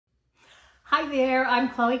Hi there, I'm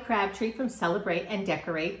Chloe Crabtree from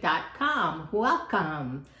CelebrateAndDecorate.com.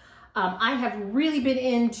 Welcome. I have really been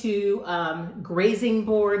into grazing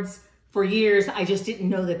boards for years. I just didn't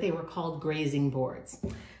know that they were called grazing boards.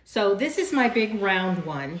 So this is my big round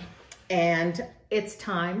one, and it's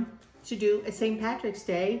time to do a St. Patrick's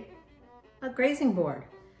Day grazing board.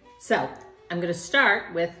 So I'm gonna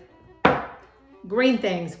start with green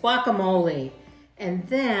things, guacamole. And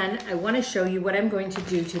then I want to show you what I'm going to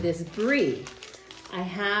do to this brie. I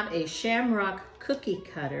have a shamrock cookie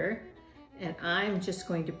cutter, and I'm just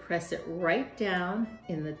going to press it right down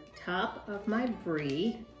in the top of my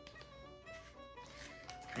brie.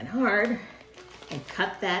 It's kind of hard, and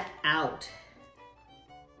cut that out.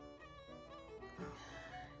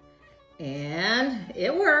 And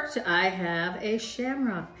it worked. I have a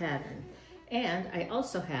shamrock pattern, and I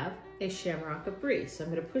also have a shamrock of brie. So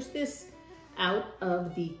I'm going to push this out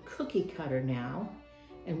of the cookie cutter now,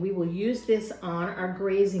 and we will use this on our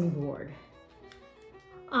grazing board.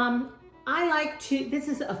 This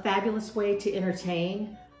is a fabulous way to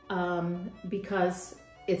entertain because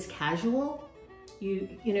it's casual.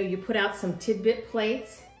 You put out some tidbit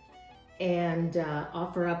plates and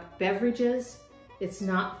offer up beverages. It's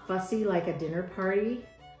not fussy like a dinner party,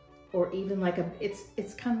 or even like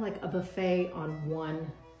it's kind of like a buffet on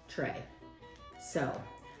one tray. So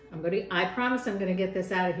I promise I'm gonna get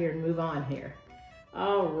this out of here and move on here.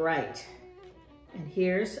 All right, and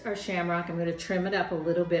here's our shamrock. I'm gonna trim it up a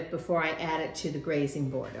little bit before I add it to the grazing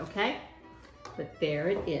board, okay? But there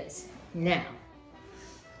it is. Now,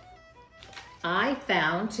 I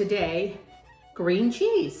found today green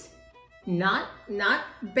cheese. Not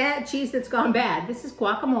bad cheese that's gone bad. This is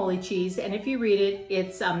guacamole cheese, and if you read it,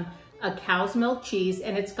 it's a cow's milk cheese,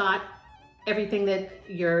 and it's got everything that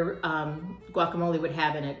your guacamole would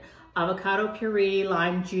have in it. Avocado puree,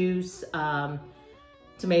 lime juice,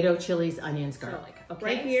 tomato, chilies, onions, garlic. Okay,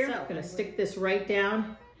 right here, I'm gonna stick this right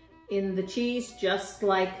down in the cheese, just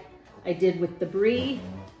like I did with the brie.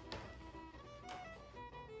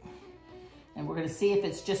 And we're gonna see if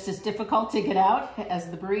it's just as difficult to get out as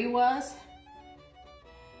the brie was.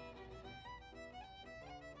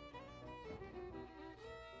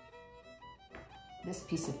 This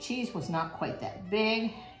piece of cheese was not quite that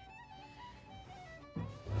big,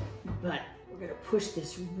 but we're gonna push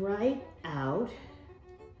this right out.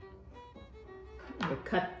 I'm gonna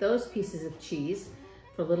cut those pieces of cheese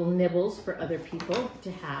for little nibbles for other people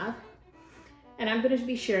to have. And I'm gonna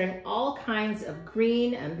be sharing all kinds of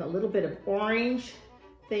green and a little bit of orange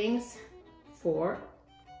things for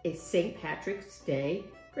a St. Patrick's Day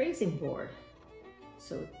grazing board.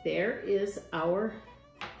 So there is our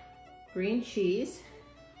green cheese,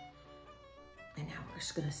 and now we're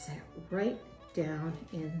just gonna set it right down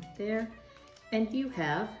in there, and you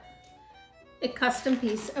have a custom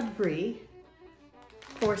piece of brie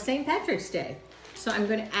for St. Patrick's Day. So I'm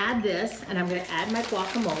gonna add this, and I'm gonna add my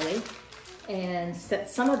guacamole and set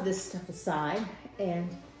some of this stuff aside.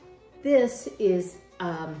 And this is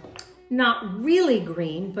not really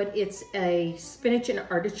green, but it's a spinach and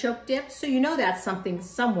artichoke dip, so you know that's something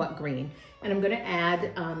somewhat green. And I'm gonna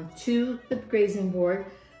add to the grazing board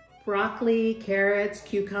broccoli, carrots,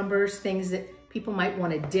 cucumbers, things that people might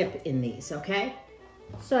wanna dip in these, okay?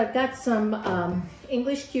 So I've got some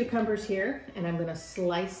English cucumbers here, and I'm gonna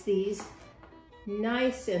slice these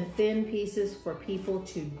nice and thin pieces for people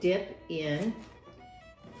to dip in.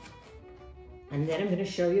 And then I'm gonna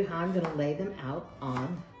show you how I'm gonna lay them out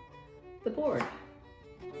on the board.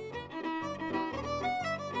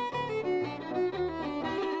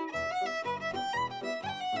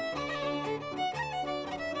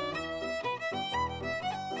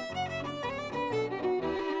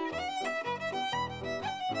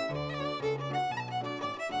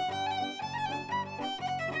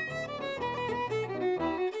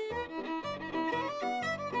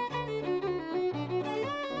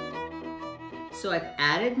 So I've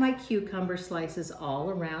added my cucumber slices all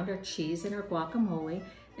around our cheese and our guacamole,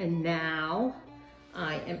 and now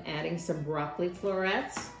I am adding some broccoli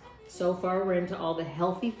florets. So far we're into all the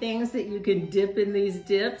healthy things that you can dip in these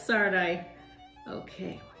dips, aren't I?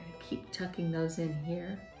 Okay, we're gonna keep tucking those in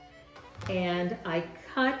here. And I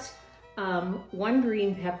cut one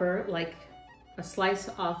green pepper, like a slice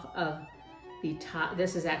off of the top.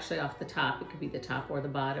 This is actually off the top. It could be the top or the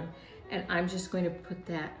bottom. And I'm just going to put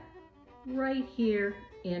that right here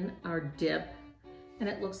in our dip, and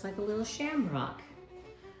it looks like a little shamrock.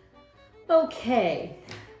 Okay,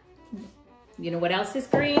 you know what else is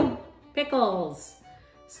green? Pickles.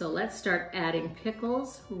 So let's start adding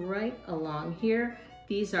pickles right along here.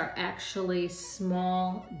 These are actually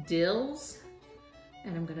small dills,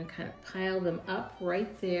 and I'm gonna kind of pile them up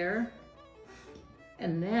right there.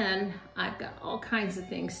 And then I've got all kinds of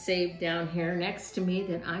things saved down here next to me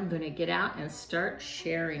that I'm gonna get out and start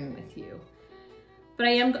sharing with you. But I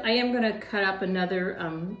am gonna cut up another,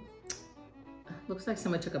 looks like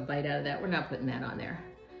someone took a bite out of that. We're not putting that on there.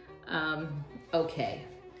 Okay.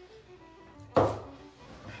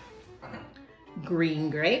 Green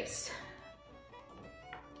grapes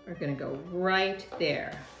are gonna go right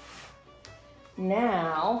there.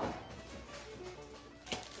 Now,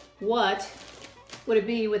 what would it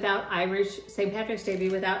be without St. Patrick's Day be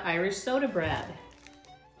without Irish soda bread?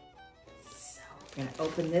 So I'm gonna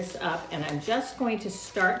open this up and I'm just going to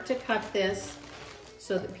start to cut this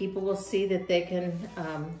so that people will see that they can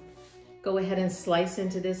go ahead and slice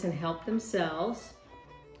into this and help themselves.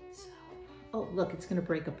 So, oh look, it's gonna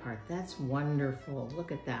break apart. That's wonderful,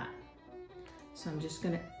 look at that. So I'm just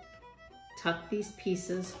gonna tuck these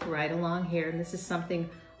pieces right along here. And this is something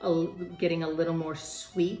getting a little more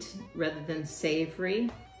sweet rather than savory.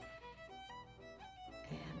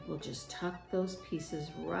 And we'll just tuck those pieces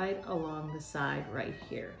right along the side right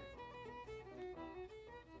here.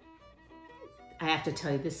 I have to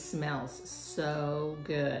tell you, this smells so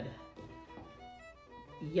good.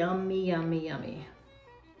 Yummy, yummy, yummy.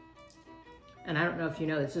 And I don't know if you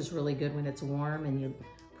know, this is really good when it's warm and you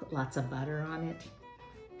put lots of butter on it.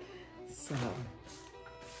 So I'm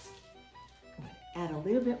gonna add a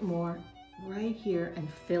little bit more right here and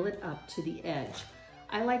fill it up to the edge.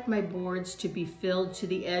 I like my boards to be filled to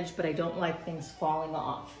the edge, but I don't like things falling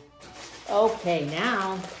off. Okay,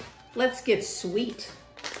 now let's get sweet.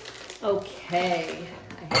 Okay,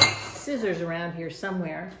 I have scissors around here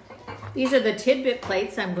somewhere. These are the tidbit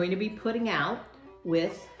plates I'm going to be putting out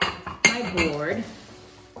with my board.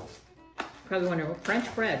 Probably wondering,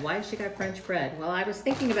 French bread, why has she got French bread? Well, I was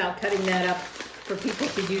thinking about cutting that up for people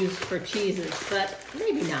to use for cheeses, but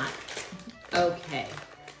maybe not. Okay.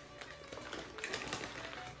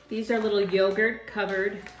 These are little yogurt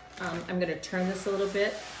covered, I'm gonna turn this a little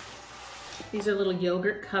bit. These are little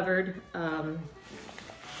yogurt covered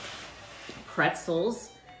pretzels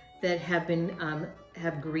that have been,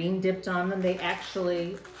 have green dipped on them. They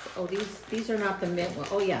actually, oh, these are not the mint one.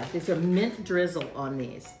 Oh yeah, these are mint drizzle on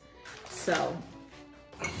these. So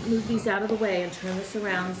move these out of the way and turn this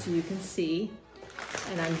around so you can see.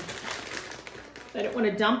 And I don't want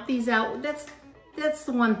to dump these out. That's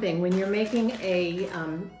the one thing. When you're making a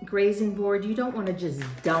grazing board, you don't want to just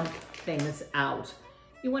dump things out.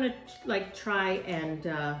 You want to like try and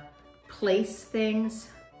place things,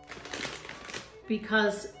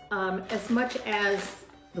 because as much as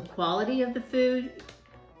the quality of the food,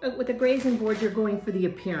 with a grazing board, you're going for the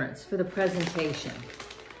appearance, for the presentation.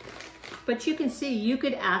 But you can see, you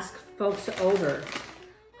could ask folks over.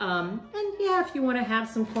 And yeah, if you want to have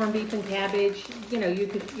some corned beef and cabbage, you know, you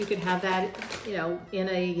could have that, you know, in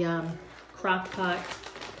a crock pot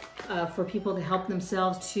for people to help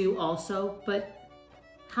themselves too also. But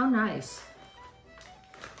how nice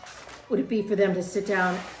would it be for them to sit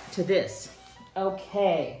down to this?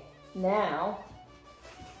 Okay, now,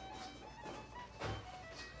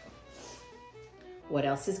 what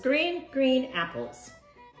else is green? Green apples.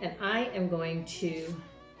 And I am going to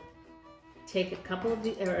take a couple of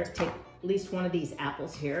or take at least one of these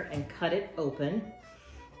apples here and cut it open.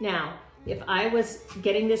 Now, if I was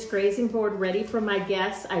getting this grazing board ready for my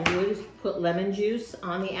guests, I would put lemon juice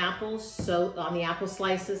on the apples, so on the apple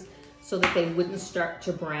slices, so that they wouldn't start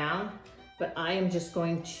to brown. But I am just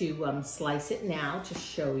going to slice it now to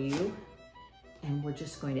show you. And we're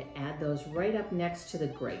just going to add those right up next to the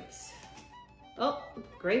grapes. Oh,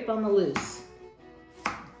 grape on the loose.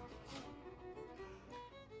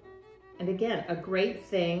 And again, a great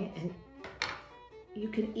thing, and you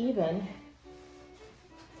can even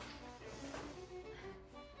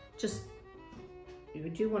just, you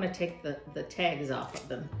do want to take the tags off of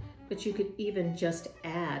them, but you could even just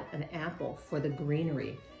add an apple for the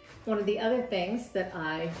greenery. One of the other things that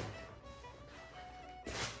I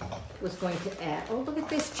was going to add, oh, look at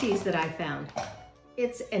this cheese that I found.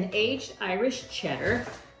 It's an aged Irish cheddar,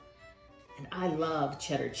 and I love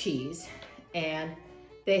cheddar cheese, and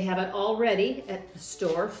they have it all ready at the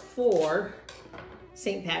store for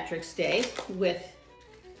St. Patrick's Day with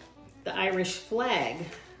the Irish flag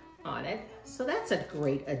on it. So that's a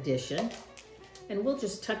great addition. And we'll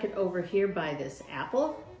just tuck it over here by this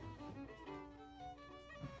apple.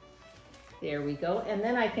 There we go. And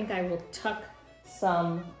then I think I will tuck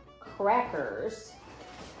some crackers.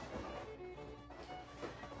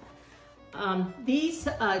 These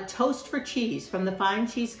Toast for Cheese from the Fine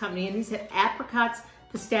Cheese Company, and these have apricots,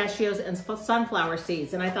 pistachios, and sunflower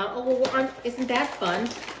seeds. And I thought, oh, well, isn't that fun?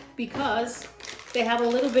 Because they have a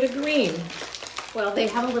little bit of green. Well, they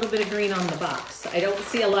have a little bit of green on the box. I don't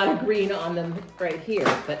see a lot of green on them right here,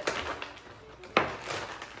 but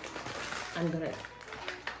I'm gonna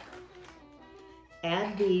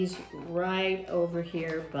add these right over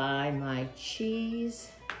here by my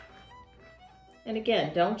cheese. And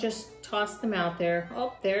again, don't just toss them out there.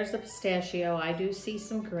 Oh, there's the pistachio. I do see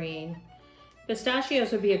some green.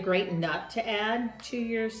 Pistachios would be a great nut to add to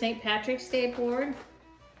your St. Patrick's Day board.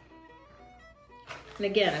 And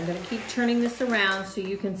again, I'm gonna keep turning this around so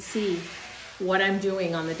you can see what I'm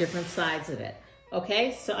doing on the different sides of it.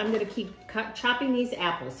 Okay, so I'm gonna keep chopping these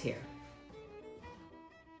apples here.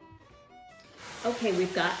 Okay,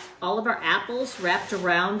 we've got all of our apples wrapped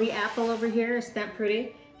around the apple over here. Isn't that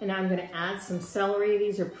pretty? And now I'm gonna add some celery.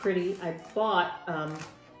 These are pretty. I bought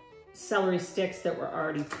celery sticks that were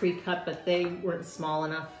already pre-cut, but they weren't small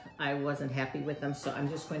enough. I wasn't happy with them, so I'm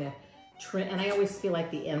just going to trim, and I always feel like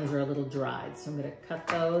the ends are a little dried, so I'm gonna cut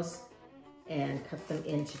those and cut them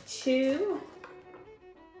into two.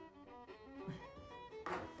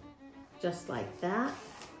 Just like that.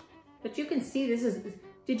 But you can see this is,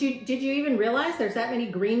 did you even realize there's that many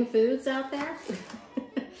green foods out there?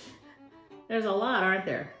 There's a lot, aren't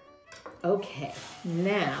there? Okay,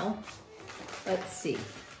 now, let's see.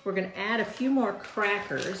 We're gonna add a few more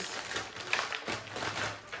crackers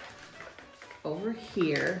over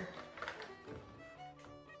here.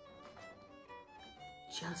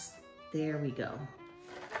 Just, there we go.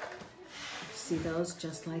 See those,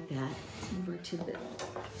 just like that. Let's move her to the,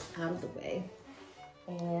 out of the way.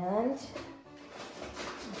 And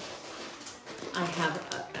I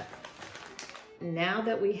have, now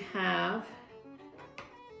that we have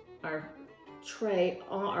our tray,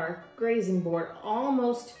 our grazing board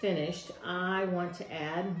almost finished, I want to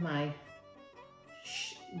add my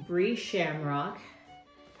brie shamrock.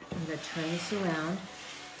 I'm gonna turn this around,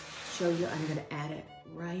 show you, I'm gonna add it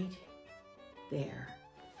right there.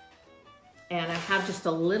 And I have just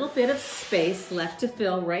a little bit of space left to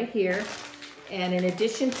fill right here. And in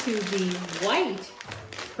addition to the white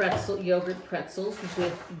pretzel, yogurt pretzels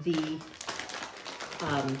with the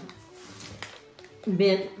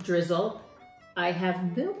mint drizzle, I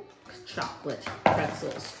have milk chocolate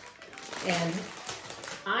pretzels. And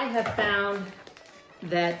I have found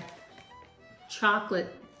that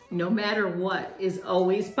chocolate, no matter what, is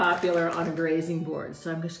always popular on a grazing board.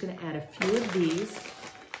 So I'm just gonna add a few of these.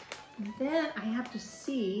 And then I have to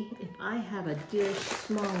see if I have a dish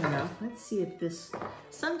small enough. Let's see if this,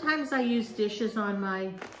 sometimes I use dishes on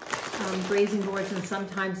my grazing boards and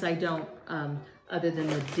sometimes I don't, other than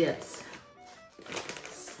the dips.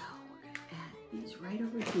 So we're gonna add these right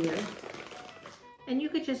over here. And you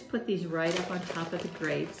could just put these right up on top of the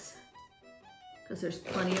grapes because there's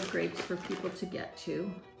plenty of grapes for people to get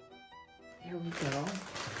to. There we go.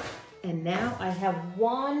 And now I have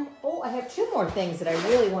I have two more things that I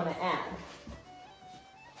really want to add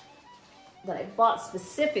that I bought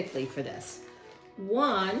specifically for this.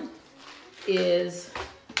 One is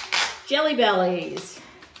Jelly Bellies.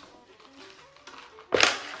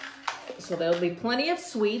 So there'll be plenty of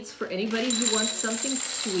sweets for anybody who wants something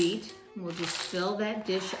sweet. We'll just fill that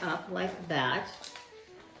dish up like that.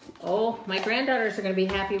 Oh, my granddaughters are going to be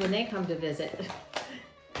happy when they come to visit.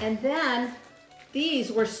 And then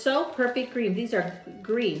these were so perfect green. These are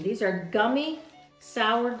green. These are gummy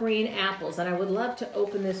sour green apples. And I would love to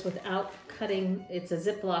open this without cutting. It's a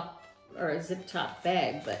Ziploc or a zip top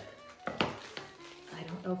bag, but I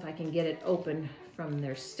don't know if I can get it open from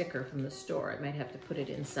their sticker from the store. I might have to put it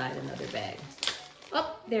inside another bag.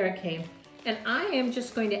 Oh, there it came. And I am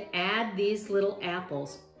just going to add these little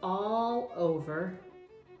apples all over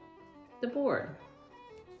the board.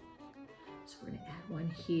 So we're gonna add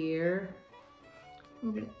one here.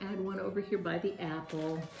 We're gonna add one over here by the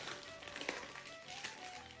apple.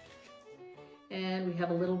 And we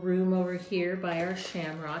have a little room over here by our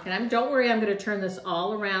shamrock. And don't worry, I'm gonna turn this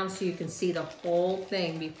all around so you can see the whole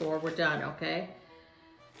thing before we're done, okay?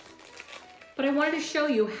 But I wanted to show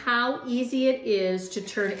you how easy it is to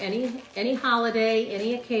turn any holiday,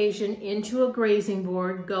 any occasion into a grazing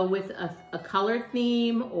board. Go with a color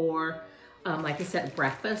theme or, like I said,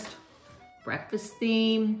 breakfast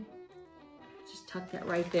theme. Just tuck that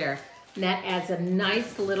right there. And that adds a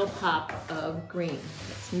nice little pop of green.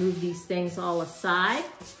 Let's move these things all aside.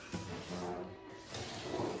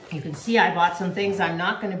 You can see I bought some things I'm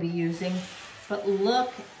not going to be using, but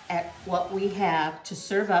look at what we have to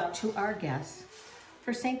serve up to our guests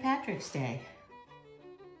for St. Patrick's Day.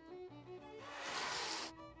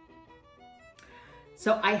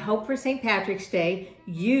 So I hope for St. Patrick's Day,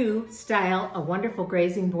 you style a wonderful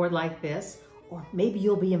grazing board like this, or maybe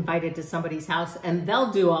you'll be invited to somebody's house and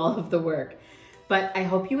they'll do all of the work. But I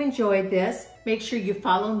hope you enjoyed this. Make sure you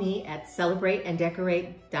follow me at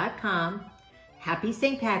celebrateanddecorate.com. Happy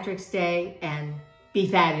St. Patrick's Day and be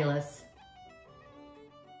fabulous.